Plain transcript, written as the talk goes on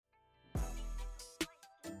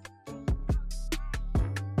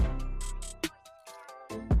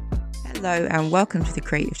Hello and welcome to the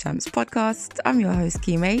Creative Champs podcast. I'm your host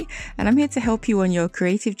Kime and I'm here to help you on your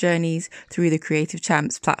creative journeys through the Creative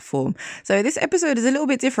Champs platform. So this episode is a little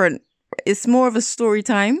bit different. It's more of a story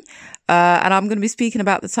time and I'm going to be speaking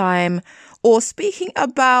about the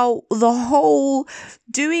whole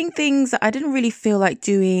doing things that I didn't really feel like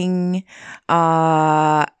doing,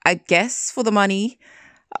 I guess for the money.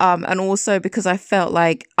 And also because I felt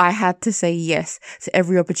like I had to say yes to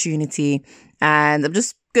every opportunity. And I'm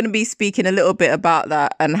just going to be speaking a little bit about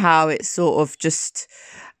that and how it sort of just,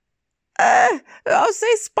 I'll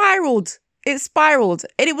say spiraled. It spiraled.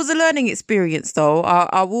 And it was a learning experience though.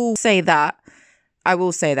 I will say that.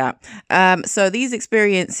 So these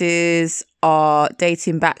experiences are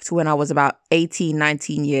dating back to when I was about 18,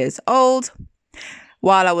 19 years old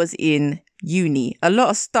while I was in uni. A lot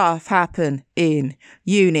of stuff happened in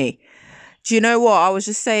uni. Do you know what? I was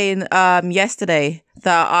just saying yesterday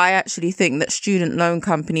that I actually think that student loan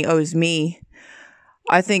company owes me.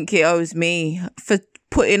 I think it owes me for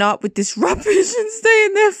putting up with this rubbish and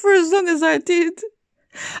staying there for as long as I did.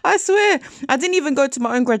 I swear, I didn't even go to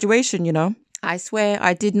my own graduation, you know. I swear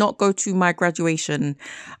I did not go to my graduation.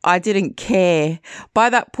 I didn't care. By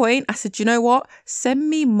that point, I said, you know what? Send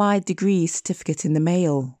me my degree certificate in the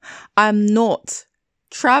mail. I'm not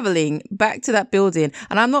traveling back to that building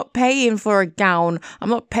and I'm not paying for a gown. I'm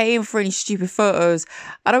not paying for any stupid photos.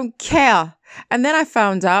 I don't care. And then I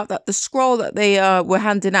found out that the scroll that they were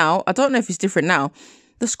handing out, I don't know if it's different now.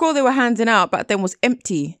 The scroll they were handing out back then was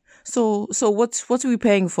empty. So what are we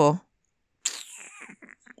paying for?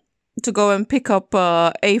 To go and pick up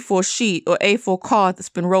a A4 sheet or A4 card that's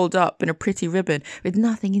been rolled up in a pretty ribbon with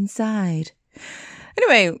nothing inside.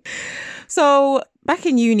 Anyway, so back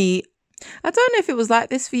in uni, I don't know if it was like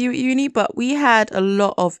this for you at uni, but we had a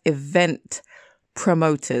lot of event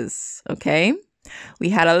promoters, okay? We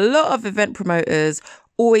had a lot of event promoters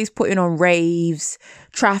always putting on raves,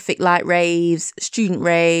 traffic light raves, student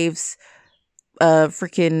raves,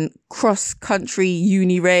 freaking cross-country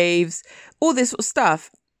uni raves, all this sort of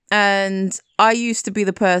stuff. And I used to be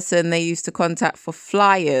the person they used to contact for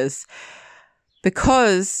flyers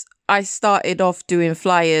because I started off doing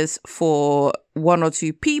flyers for one or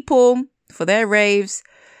two people for their raves.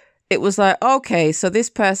 It was like, okay, so this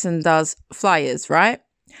person does flyers, right?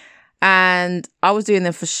 And I was doing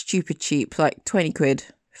them for stupid cheap, like 20 quid,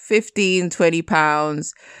 15, 20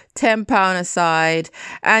 pounds, £10 a side.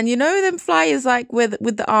 And you know them flyers like with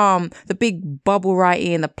the big bubble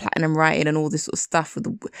writing, the platinum writing and all this sort of stuff with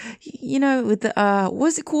the, you know, with the,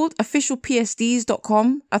 what's it called?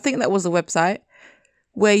 Officialpsds.com. I think that was the website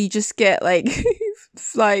where you just get like,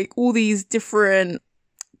 like all these different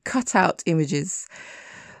cutout images.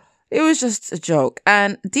 It was just a joke.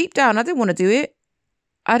 And deep down, I didn't want to do it.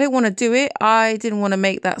 I didn't want to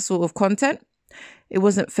make that sort of content. It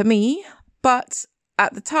wasn't for me. But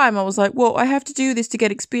at the time, I was like, well, I have to do this to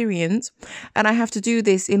get experience. And I have to do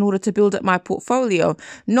this in order to build up my portfolio.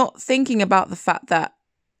 Not thinking about the fact that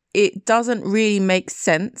it doesn't really make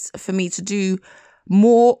sense for me to do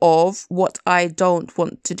more of what I don't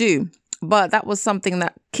want to do. But that was something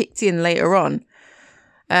that kicked in later on.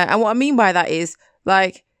 And what I mean by that is,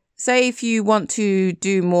 like, say if you want to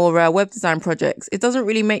do more web design projects, it doesn't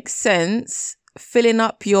really make sense filling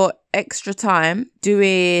up your extra time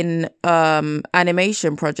doing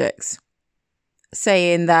animation projects,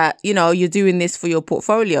 saying that, you know, you're doing this for your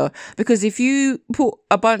portfolio. Because if you put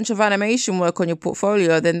a bunch of animation work on your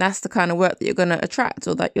portfolio, then that's the kind of work that you're going to attract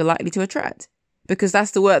or that you're likely to attract. Because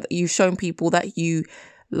that's the work that you've shown people that you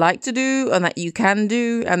like to do and that you can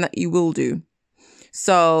do and that you will do.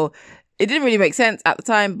 So it didn't really make sense at the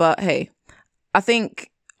time, but hey, I think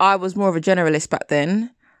I was more of a generalist back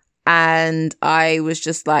then. And I was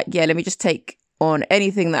just like, yeah, let me just take on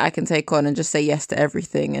anything that I can take on and just say yes to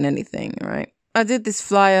everything and anything, right? I did this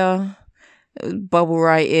flyer, bubble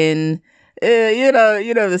writing, you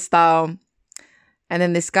know the style. And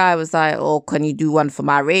then this guy was like, oh, can you do one for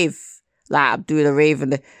my rave? Like, I'm doing a rave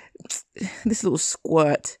and this little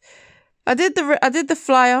squirt. I did the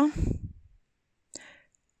flyer.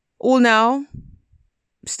 All now,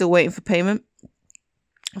 still waiting for payment.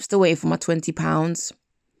 I'm still waiting for my £20.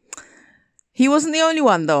 He wasn't the only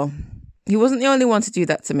one though. He wasn't the only one to do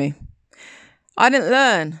that to me. I didn't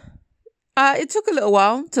learn. It took a little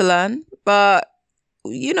while to learn, but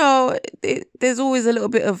you know, there's always a little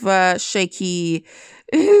bit of shaky.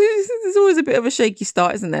 There's always a bit of a shaky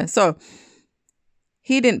start, isn't there? So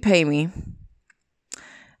he didn't pay me,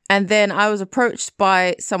 and then I was approached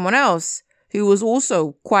by someone else who was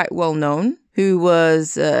also quite well known, who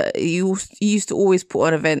was he used to always put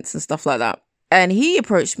on events and stuff like that. And he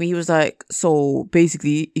approached me. He was like, so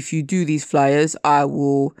basically, if you do these flyers, I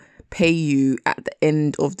will pay you at the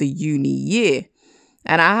end of the uni year.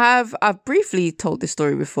 And I've briefly told this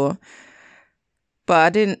story before, but I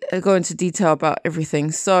didn't go into detail about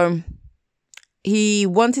everything. So he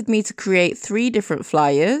wanted me to create 3 different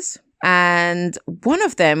flyers. And one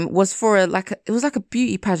of them was for it was like a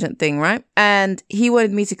beauty pageant thing, right? And he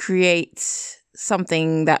wanted me to create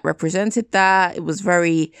something that represented that. It was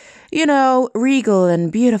very, regal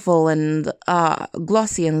and beautiful and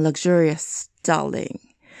glossy and luxurious, darling.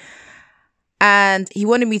 And he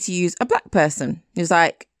wanted me to use a black person. He was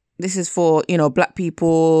like, this is for, black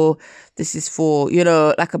people. This is for,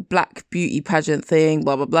 like a black beauty pageant thing,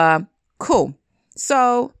 blah, blah, blah. Cool.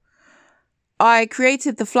 So I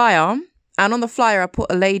created the flyer, and on the flyer, I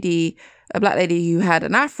put a black lady who had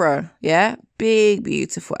an afro. Yeah. Big,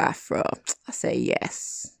 beautiful afro. I say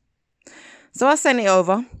yes. So I sent it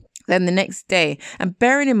over. Then the next day, and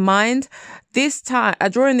bearing in mind,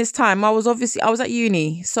 during this time, I was at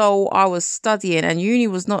uni. So I was studying, and uni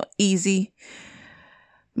was not easy.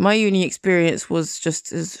 My uni experience was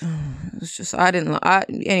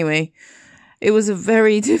anyway, it was a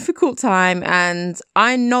very difficult time. And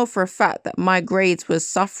I know for a fact that my grades were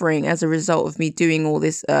suffering as a result of me doing all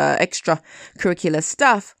this extracurricular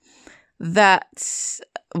stuff that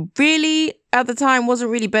really at the time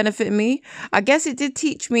wasn't really benefiting me. I guess it did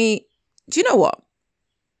teach me, do you know what?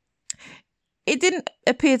 It didn't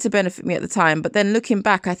appear to benefit me at the time, but then looking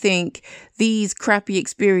back, I think these crappy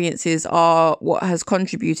experiences are what has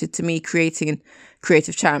contributed to me creating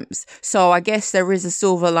Creative Champs. So I guess there is a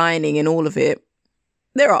silver lining in all of it.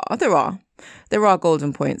 There are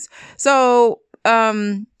golden points. So,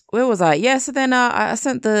 where was I? Yeah, so then I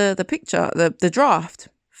sent the picture, the draft.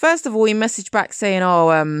 First of all, he messaged back saying,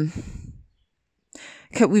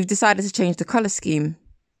 we've decided to change the color scheme.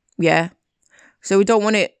 Yeah. So we don't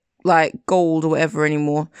want it like gold or whatever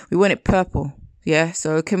anymore. We want it purple. Yeah.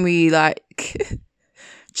 So can we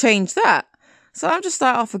change that? So I'm just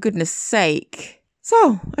like, oh, for goodness sake.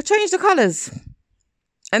 So I changed the colors.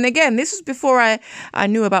 And again, this was before I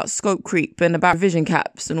knew about scope creep and about revision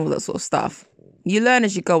caps and all that sort of stuff. You learn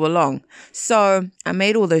as you go along. So I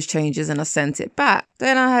made all those changes and I sent it back.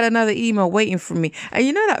 Then I had another email waiting for me. And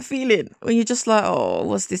you know that feeling when you're just like, oh,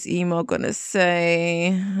 what's this email going to say?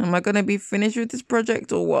 Am I going to be finished with this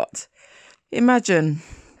project or what? Imagine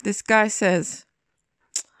this guy says,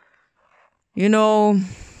 the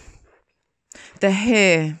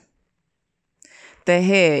hair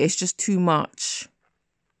is just too much.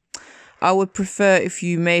 I would prefer if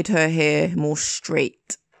you made her hair more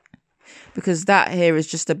straight. Because that hair is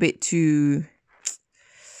just it's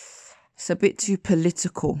a bit too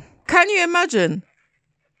political. Can you imagine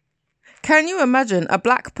a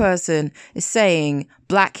black person is saying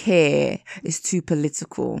black hair is too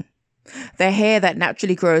political? The hair that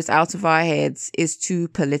naturally grows out of our heads is too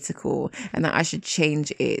political and that I should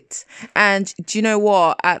change it. And do you know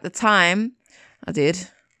what? At the time, I did.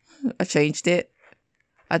 I changed it.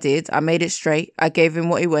 I did. I made it straight. I gave him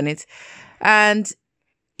what he wanted. And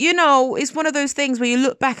it's one of those things where you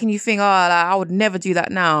look back and you think, I would never do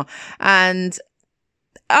that now. And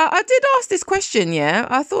I did ask this question, yeah.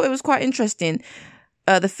 I thought it was quite interesting,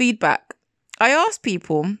 the feedback. I asked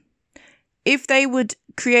people if they would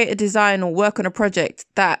create a design or work on a project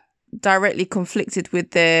that directly conflicted with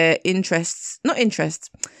their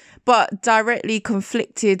but directly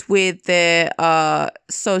conflicted with their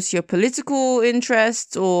socio-political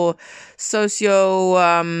interests or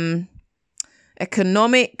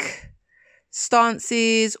economic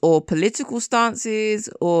stances or political stances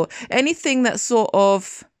or anything that sort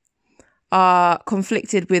of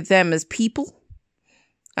conflicted with them as people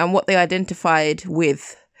and what they identified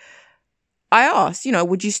with. I asked,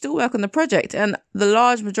 would you still work on the project? And the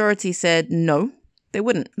large majority said no, they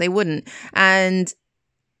wouldn't. And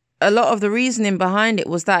a lot of the reasoning behind it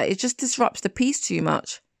was that it just disrupts the piece too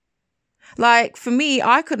much. Like for me,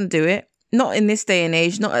 I couldn't do it. Not in this day and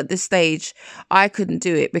age, not at this stage. I couldn't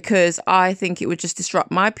do it because I think it would just disrupt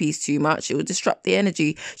my piece too much. It would disrupt the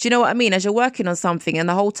energy. Do you know what I mean? As you're working on something and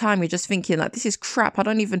the whole time you're just thinking like, this is crap. I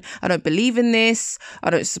don't believe in this. I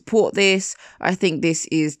don't support this. I think this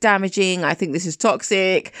is damaging. I think this is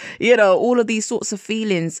toxic. All of these sorts of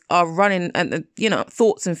feelings are running and,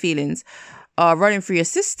 thoughts and feelings are running through your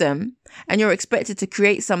system, and you're expected to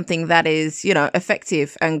create something that is,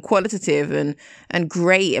 effective and qualitative and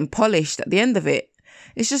great and polished at the end of it.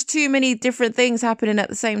 It's just too many different things happening at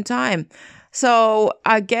the same time. So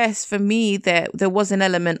I guess for me, there was an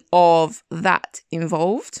element of that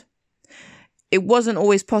involved. It wasn't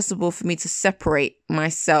always possible for me to separate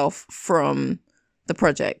myself from the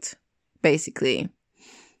project, basically.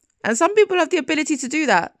 And some people have the ability to do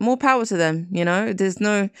that. More power to them, you know. There's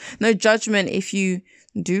no judgment if you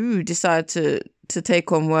do decide to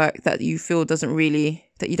take on work that you feel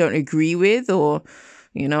that you don't agree with, or,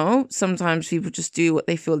 you know, sometimes people just do what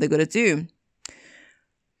they feel they're going to do.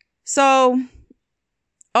 So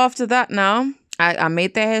after that now, I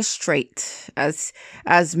made their hair straight as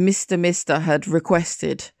Mr. had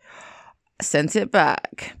requested. Sent it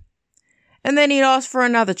back. And then he asked for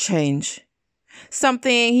another change.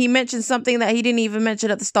 He mentioned something that he didn't even mention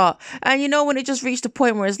at the start. And you know, when it just reached a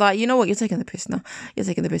point where it's like, you know what, you're taking the piss now. You're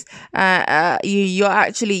taking the piss.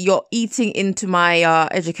 You're eating into my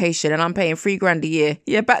education, and I'm paying $3,000 a year.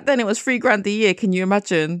 Yeah, back then it was $3,000 a year. Can you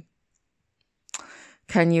imagine?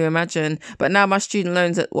 But now my student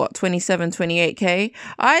loan's at what, 27, 28K?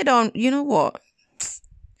 I don't, you know what?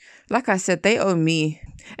 Like I said, they owe me.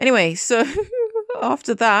 Anyway, so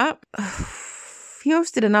after that, he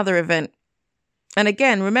hosted another event. And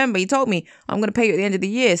again, remember, he told me, I'm going to pay you at the end of the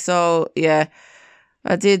year. So, yeah,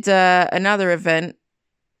 I did another event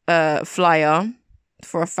flyer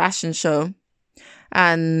for a fashion show.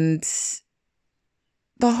 And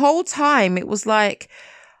the whole time, it was like,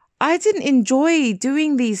 I didn't enjoy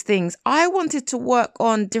doing these things. I wanted to work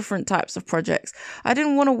on different types of projects. I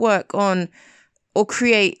didn't want to work on or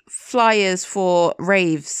create flyers for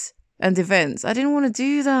raves and events. I didn't want to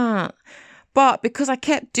do that. But because I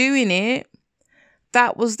kept doing it,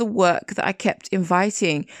 that was the work that I kept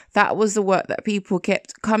inviting. That was the work that people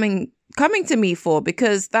kept coming to me for,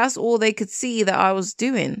 because that's all they could see that I was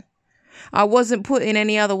doing. I wasn't putting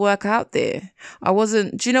any other work out there.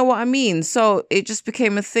 Do you know what I mean? So it just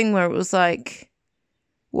became a thing where it was like,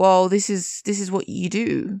 well, this is what you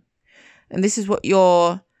do. And this is what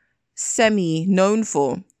you're semi-known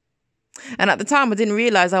for. And at the time, I didn't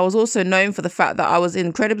realize I was also known for the fact that I was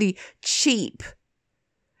incredibly cheap.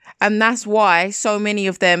 And that's why so many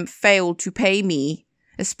of them failed to pay me,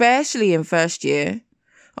 especially in first year.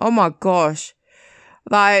 Oh my gosh.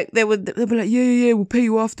 Like, they'd be like, yeah, we'll pay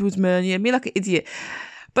you afterwards, man. Yeah, me like an idiot.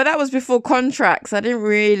 But that was before contracts. I didn't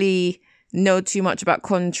really know too much about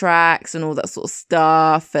contracts and all that sort of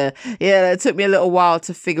stuff. Yeah, it took me a little while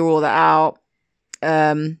to figure all that out.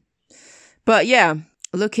 But yeah,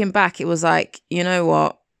 looking back, it was like, you know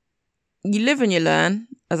what? You live and you learn,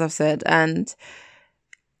 as I've said. And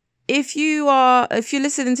if you're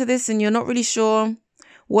listening to this and you're not really sure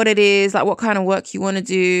what it is, like what kind of work you want to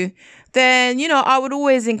do, then, you know, I would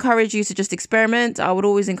always encourage you to just experiment. I would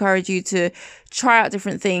always encourage you to try out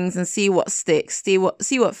different things and see what sticks, see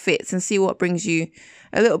what fits, and see what brings you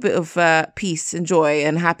a little bit of peace and joy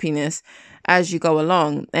and happiness as you go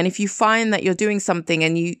along. And if you find that you're doing something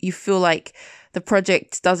and you feel like the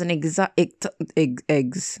project doesn't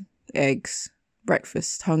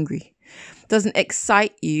breakfast, hungry, doesn't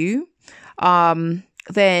excite you,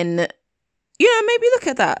 then, you know, maybe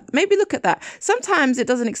look at that. Sometimes it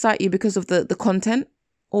doesn't excite you because of the content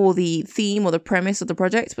or the theme or the premise of the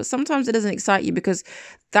project, but sometimes it doesn't excite you because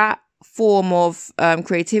that form of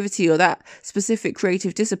creativity or that specific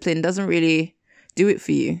creative discipline doesn't really do it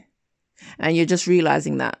for you. And you're just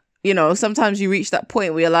realizing that. You know, sometimes you reach that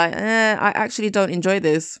point where you're like, I actually don't enjoy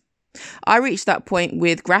this. I reached that point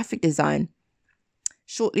with graphic design.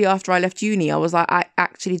 Shortly after I left uni, I was like, I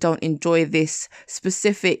actually don't enjoy this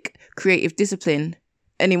specific creative discipline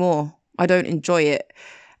anymore. I don't enjoy it.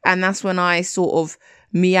 And that's when I sort of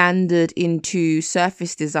meandered into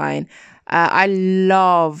surface design. I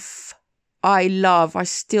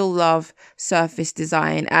still love surface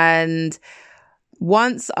design. And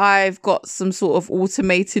once I've got some sort of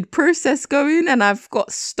automated process going and I've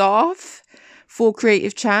got staff for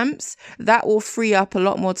Creative Champs, that will free up a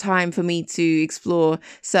lot more time for me to explore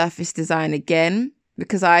surface design again,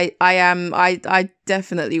 because I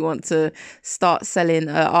definitely want to start selling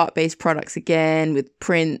art-based products again with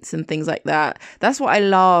prints and things like that. That's what I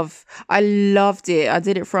love. I loved it. I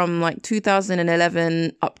did it from like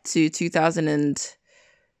 2011 up to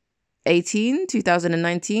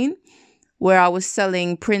 2019, where I was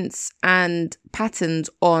selling prints and patterns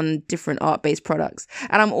on different art-based products.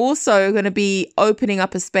 And I'm also going to be opening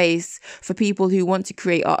up a space for people who want to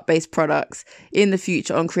create art-based products in the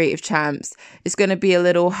future on Creative Champs. It's going to be a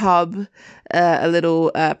little hub, a little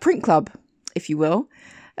print club, if you will,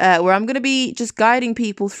 where I'm going to be just guiding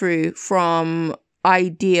people through from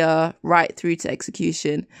idea right through to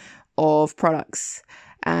execution of products.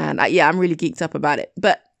 And I'm really geeked up about it.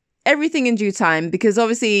 But everything in due time, because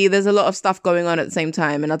obviously there's a lot of stuff going on at the same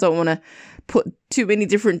time and I don't want to put too many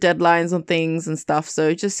different deadlines on things and stuff.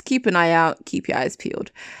 So just keep an eye out, keep your eyes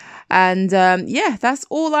peeled. And yeah, that's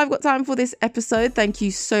all I've got time for this episode. Thank you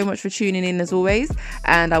so much for tuning in as always.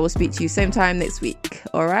 And I will speak to you same time next week.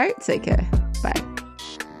 All right, take care. Bye.